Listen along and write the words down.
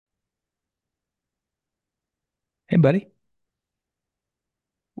Hey, buddy.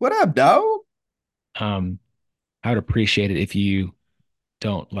 What up, dog? Um, I would appreciate it if you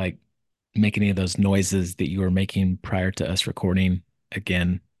don't like make any of those noises that you were making prior to us recording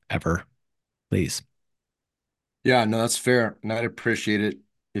again, ever, please. Yeah, no, that's fair. And I'd appreciate it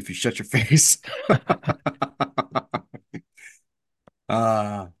if you shut your face.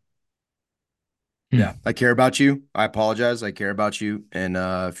 Uh, Hmm. yeah, I care about you. I apologize. I care about you. And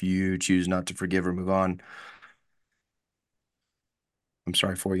if you choose not to forgive or move on, I'm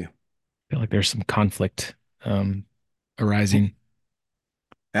sorry for you. I feel like there's some conflict um arising.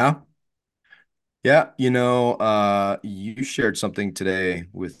 Yeah. Yeah, you shared something today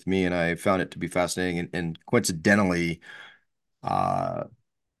with me and I found it to be fascinating and coincidentally, uh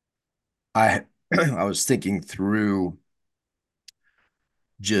I I was thinking through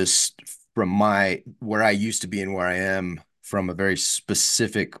just from my where I used to be and where I am from a very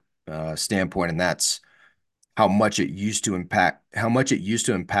specific standpoint, and that's how much it used to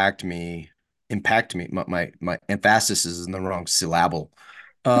impact me. My emphasis is in the wrong syllable.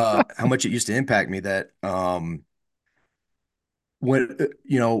 How much it used to impact me that when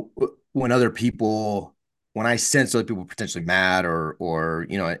when other people when I sense other people potentially mad or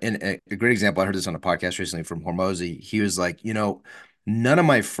and a great example, I heard this on a podcast recently from Hormozy. He was like, none of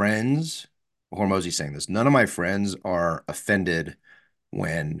my friends, Hormozy saying this, none of my friends are offended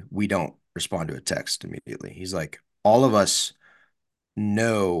when we don't respond to a text immediately. He's like, all of us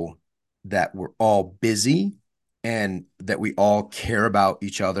know that we're all busy and that we all care about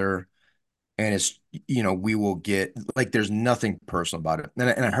each other and we will get like there's nothing personal about it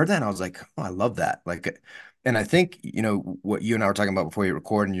and I heard that and I was like, oh, I love that, like, and I think what you and I were talking about before you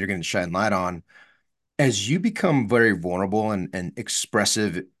record and you're going to shine light on as you become very vulnerable and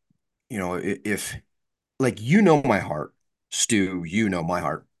expressive, if like my heart, Stu, my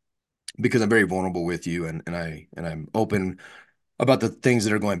heart because I'm very vulnerable with you and I'm open about the things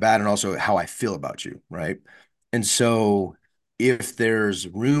that are going bad and also how I feel about you, right? And so if there's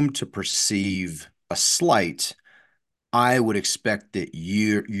room to perceive a slight, I would expect that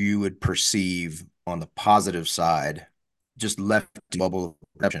you would perceive on the positive side, just left bubble of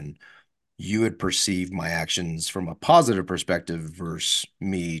perception, you would perceive my actions from a positive perspective versus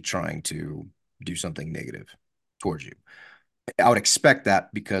me trying to do something negative towards you. I would expect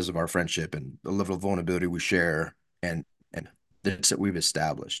that because of our friendship and the level of vulnerability we share and this that we've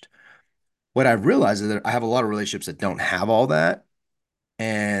established. What I've realized is that I have a lot of relationships that don't have all that.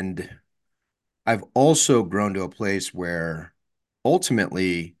 And I've also grown to a place where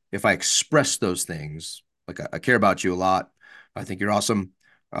ultimately, if I express those things, like I care about you a lot, I think you're awesome.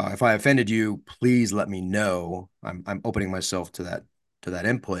 If I offended you, please let me know. I'm opening myself to that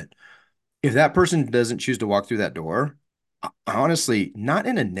input. If that person doesn't choose to walk through that door, honestly, not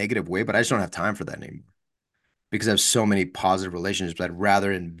in a negative way, but I just don't have time for that anymore because I have so many positive relationships. I'd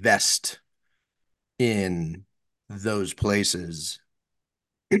rather invest in those places,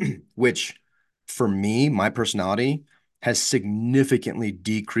 which for me, my personality has significantly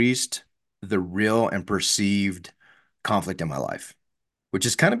decreased the real and perceived conflict in my life, which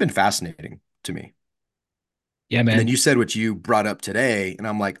has kind of been fascinating to me. Yeah, And then man. you said what you brought up today, and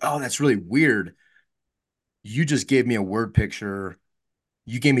I'm like, oh, that's really weird. You just gave me a word picture.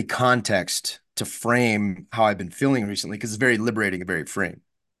 You gave me context to frame how I've been feeling recently because it's very liberating and very freeing.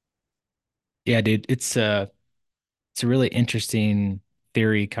 Yeah, dude. It's a really interesting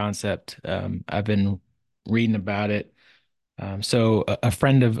theory concept. I've been reading about it. So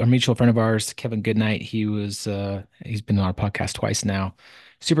a mutual friend of ours, Kevin Goodnight, he's been on our podcast twice now.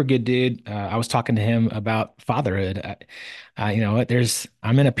 Super good dude. I was talking to him about fatherhood.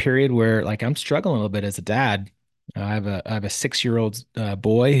 I'm in a period where like I'm struggling a little bit as a dad. I have a 6 year old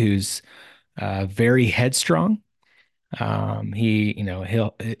boy who's very headstrong.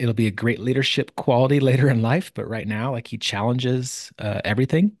 It'll be a great leadership quality later in life, but right now, like he challenges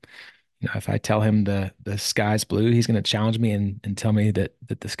everything. If I tell him the sky's blue, he's going to challenge me and tell me that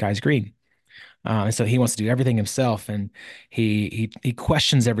the sky's green. And so he wants to do everything himself, and he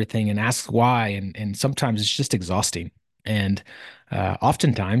questions everything and asks why, and sometimes it's just exhausting. And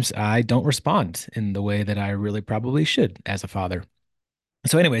oftentimes I don't respond in the way that I really probably should as a father.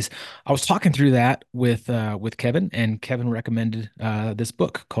 So, anyways, I was talking through that with Kevin, and Kevin recommended this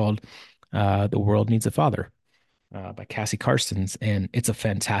book called "The World Needs a Father." By Cassie Carstens, and it's a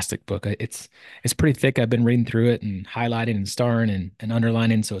fantastic book. It's pretty thick. I've been reading through it and highlighting and starring and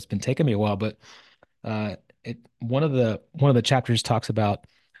underlining, so it's been taking me a while. But it one of the chapters talks about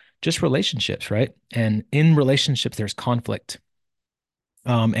just relationships, right? And in relationships, there's conflict.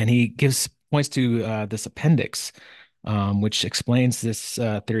 And he gives points to this appendix. which explains this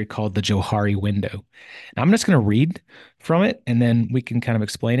theory called the Johari window. And I'm just going to read from it, and then we can kind of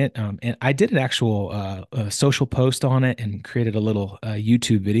explain it. And I did an actual social post on it and created a little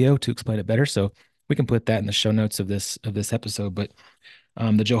YouTube video to explain it better. So we can put that in the show notes of this episode. But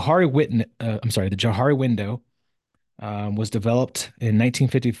the Johari window was developed in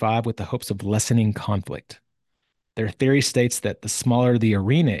 1955 with the hopes of lessening conflict. Their theory states that the smaller the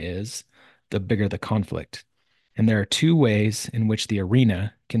arena is, the bigger the conflict. And there are two ways in which the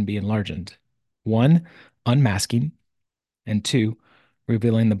arena can be enlarged: one, unmasking, and two,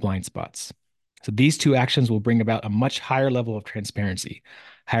 revealing the blind spots. So these two actions will bring about a much higher level of transparency.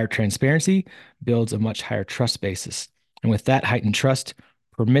 Higher transparency builds a much higher trust basis. And with that heightened trust,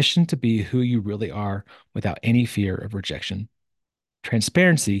 permission to be who you really are without any fear of rejection.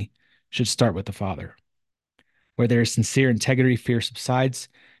 Transparency should start with the Father. Where there is sincere integrity, fear subsides,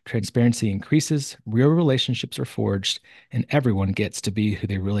 transparency increases, real relationships are forged, and everyone gets to be who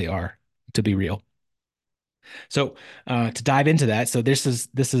they really are, to be real. So, to dive into that, so this is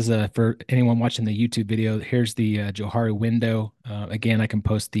for anyone watching the YouTube video. Here's the Johari window. Again, I can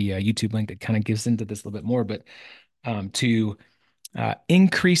post the YouTube link that kind of gives into this a little bit more. But to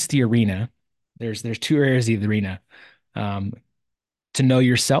increase the arena, there's two areas of the arena: um, to know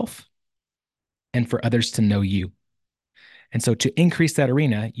yourself and for others to know you. And so to increase that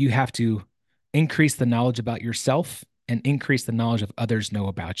arena, you have to increase the knowledge about yourself and increase the knowledge of others know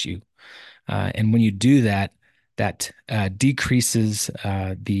about you. And when you do that, that decreases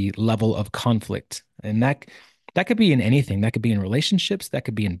the level of conflict. And that could be in anything. That could be in relationships. That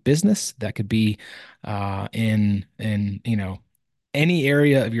could be in business. That could be in any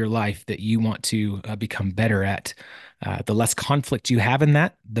area of your life that you want to become better at. The less conflict you have in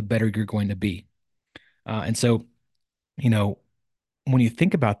that, the better you're going to be. And so, you know, when you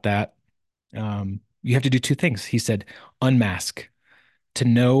think about that, you have to do two things. He said, unmask. To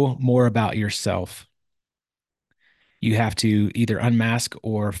know more about yourself, you have to either unmask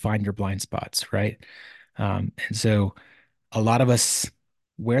or find your blind spots, right? And so a lot of us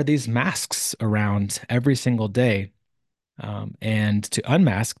wear these masks around every single day. And to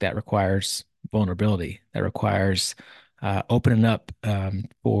unmask, that requires vulnerability. That requires opening up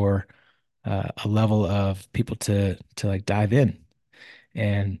for a level of people to like dive in.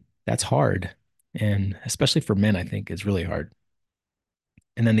 And that's hard. And especially for men, I think is really hard.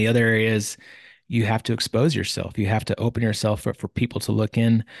 And then the other area is you have to expose yourself. You have to open yourself up for people to look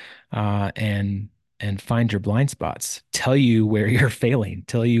in and find your blind spots, tell you where you're failing,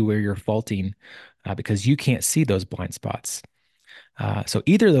 tell you where you're faulting, because you can't see those blind spots. So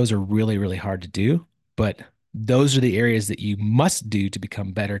either of those are really, really hard to do, but those are the areas that you must do to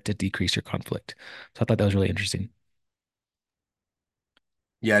become better to decrease your conflict. So I thought that was really interesting.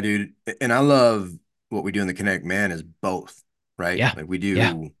 Yeah, dude. And I love what we do in the Kinetic Man is both, right? Yeah. Like we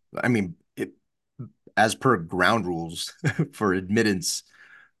Yeah. do, I mean, as per ground rules for admittance,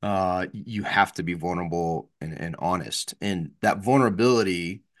 you have to be vulnerable and honest. And that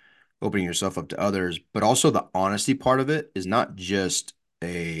vulnerability, opening yourself up to others, but also the honesty part of it is not just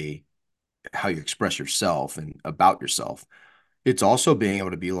a how you express yourself and about yourself. It's also being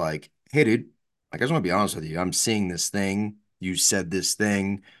able to be like, hey, dude, like I just want to be honest with you. I'm seeing this thing. You said this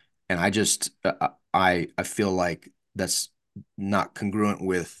thing, and I just I feel like that's not congruent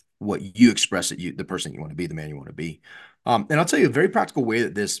with what you express that you the person you want to be, the man you want to be. And I'll tell you a very practical way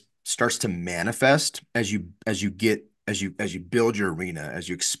that this starts to manifest as you build your arena, as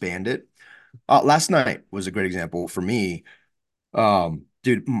you expand it. Last night was a great example for me.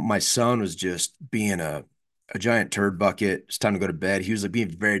 Dude, my son was just being a giant turd bucket. It's time to go to bed. He was like being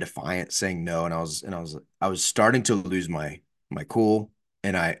very defiant, saying no, and I was starting to lose my cool,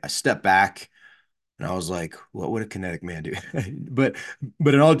 and I stepped back and I was like, what would a kinetic man do? But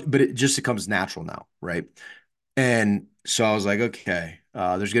it just it comes natural now, right? And so I was like, okay,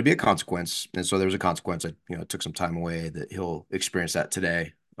 there's gonna be a consequence, and so there was a consequence. I took some time away that he'll experience that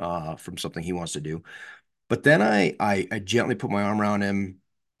today from something he wants to do. But then I gently put my arm around him.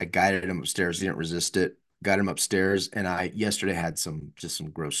 I guided him upstairs. He didn't resist it. Guided him upstairs, and I yesterday had some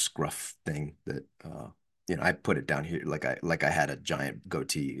gross scruff thing that I put it down here like I had a giant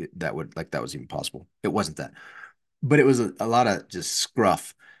goatee that was even possible. It wasn't that, but it was a lot of just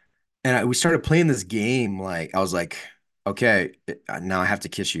scruff. And we started playing this game. Like I was like, okay, now I have to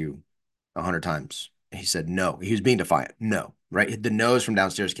kiss you 100 times. He said no. He was being defiant. No, right? The no's from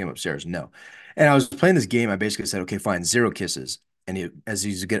downstairs came upstairs. No. And I was playing this game. I basically said, okay, fine, zero kisses. And as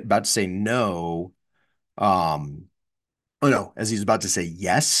he's about to say no, um, oh no, as he's about to say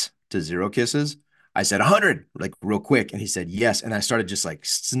yes to zero kisses, I said 100, like real quick. And he said yes. And I started just like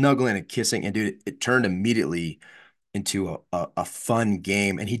snuggling and kissing. And dude, it turned immediately into a fun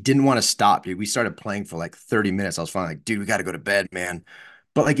game, and he didn't want to stop, dude. We started playing for like 30 minutes. I was finally like, dude, we got to go to bed, man.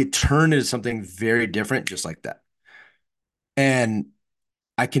 But like it turned into something very different just like that. And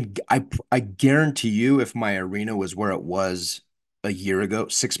I guarantee you if my arena was where it was a year ago,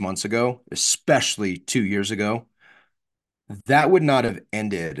 6 months ago, especially 2 years ago, that would not have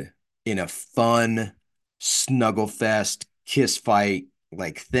ended in a fun snuggle fest, kiss fight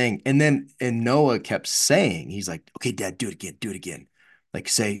like thing. And Noah kept saying, he's like, okay, Dad, do it again, do it again. Like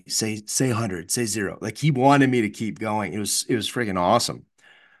say 100, say zero. Like he wanted me to keep going. It was freaking awesome.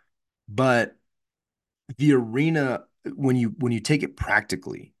 But the arena, when you take it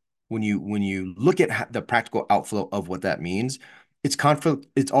practically, when you look at the practical outflow of what that means, it's conflict.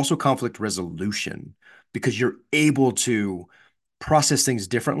 It's also conflict resolution because you're able to process things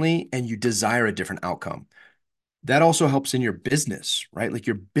differently and you desire a different outcome. That also helps in your business, right? Like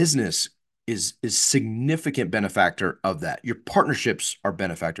your business is significant benefactor of that. Your partnerships are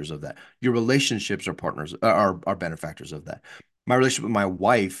benefactors of that. Your relationships are partners are benefactors of that. My relationship with my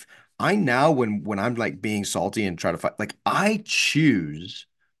wife, I now when I'm like being salty and try to fight, like I choose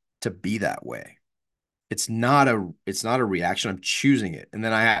to be that way. It's not a reaction. I'm choosing it. And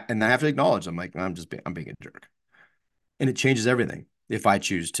I have to acknowledge I'm being a jerk, and it changes everything if I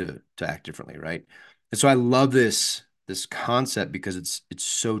choose to act differently, right? And so I love this concept because it's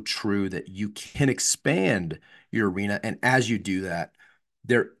so true that you can expand your arena, and as you do that,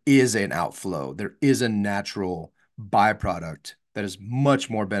 there is an outflow, there is a natural byproduct that is much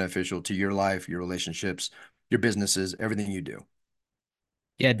more beneficial to your life, your relationships, your businesses, everything you do.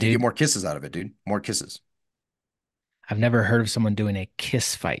 Yeah, And you get dude. more kisses out of it, dude. More kisses. I've never heard of someone doing a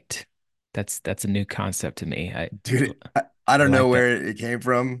kiss fight. That's a new concept to me. Dude, I I don't know like that. where it came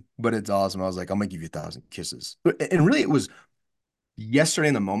from, but it's awesome. I was like, I'm gonna give you 1,000 kisses. And really, it was yesterday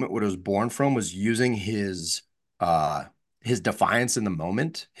in the moment. What it was born from was using uh his defiance in the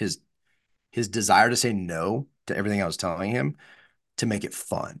moment, his desire to say no to everything I was telling him to make it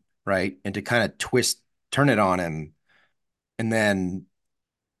fun, right? And to kind of turn it on him. And then,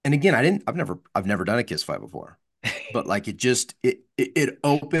 and again, I've never done a kiss fight before, but like it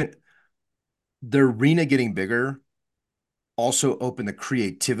opened the arena getting bigger, also opened the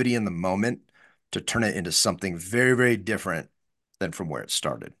creativity in the moment to turn it into something very, very different than from where it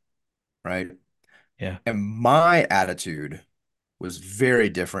started, right? Yeah. And my attitude was very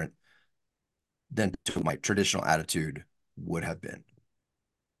different than to my traditional attitude would have been.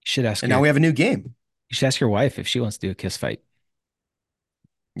 You should ask And now your we have a new game. you should ask your wife if she wants to do a kiss fight.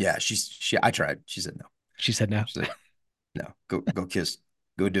 Yeah, I tried. She said no. She said no. She's like, no, go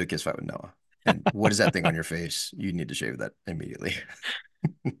do a kiss fight with Noah. And what is that thing on your face? You need to shave that immediately.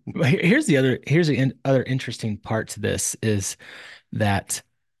 Well, here's the other interesting part to this is that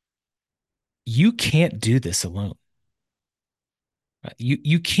you can't do this alone. Right?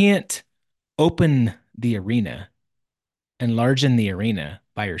 You can't open the arena, enlarge in the arena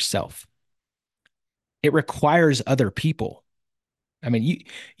by yourself. It requires other people. I mean,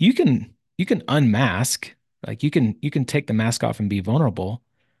 you can unmask, like you can take the mask off and be vulnerable,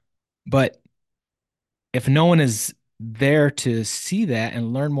 but if no one is there to see that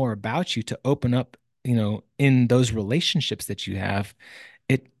and learn more about you to open up, in those relationships that you have,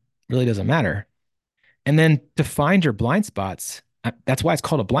 it really doesn't matter. And then to find your blind spots, that's why it's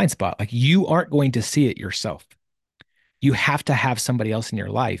called a blind spot. Like you aren't going to see it yourself. You have to have somebody else in your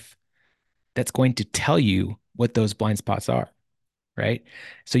life that's going to tell you what those blind spots are, right?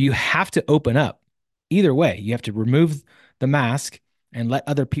 So you have to open up. Either way, you have to remove the mask and let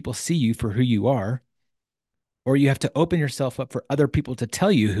other people see you for who you are, or you have to open yourself up for other people to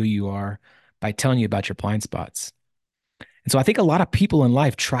tell you who you are by telling you about your blind spots. And so I think a lot of people in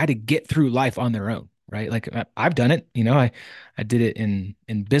life try to get through life on their own, right? Like I've done it, I did it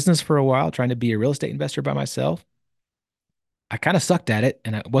in business for a while, trying to be a real estate investor by myself. I kind of sucked at it,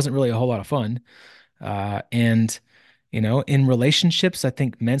 and it wasn't really a whole lot of fun. And in relationships, I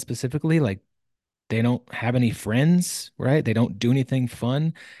think men specifically, like they don't have any friends, right? They don't do anything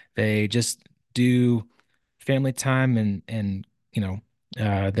fun. They just do family time and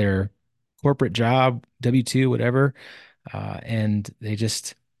their corporate job, W-2, whatever. And they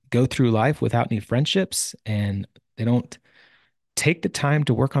just go through life without any friendships, and they don't take the time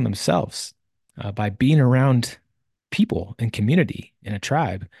to work on themselves by being around people and community in a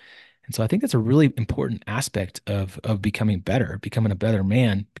tribe. And so I think that's a really important aspect of becoming better, becoming a better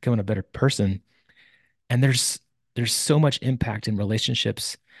man, becoming a better person. And there's so much impact in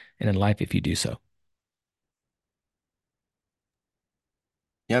relationships and in life if you do so.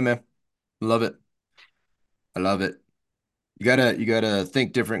 Yeah, man. Love it. I love it. You gotta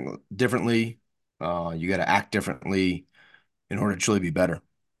think differently. You got to act differently in order to truly be better.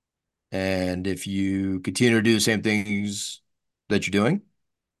 And if you continue to do the same things that you're doing,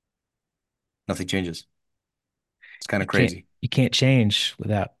 nothing changes. It's kind of crazy. You can't change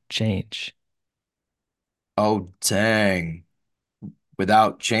without change. Oh, dang.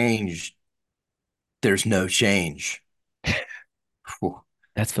 Without change, there's no change. Whew.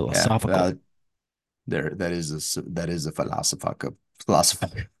 That's Yeah, philosophical. that is a philosopher.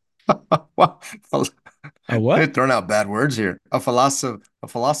 Wow. A They're what? throwing out bad words here. A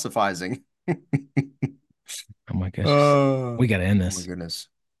philosophizing. Oh my gosh. Oh, We got to end oh my this. goodness.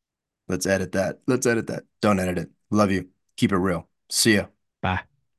 Let's edit that. Let's edit that. Don't edit it. Love you. Keep it real. See ya. Bye.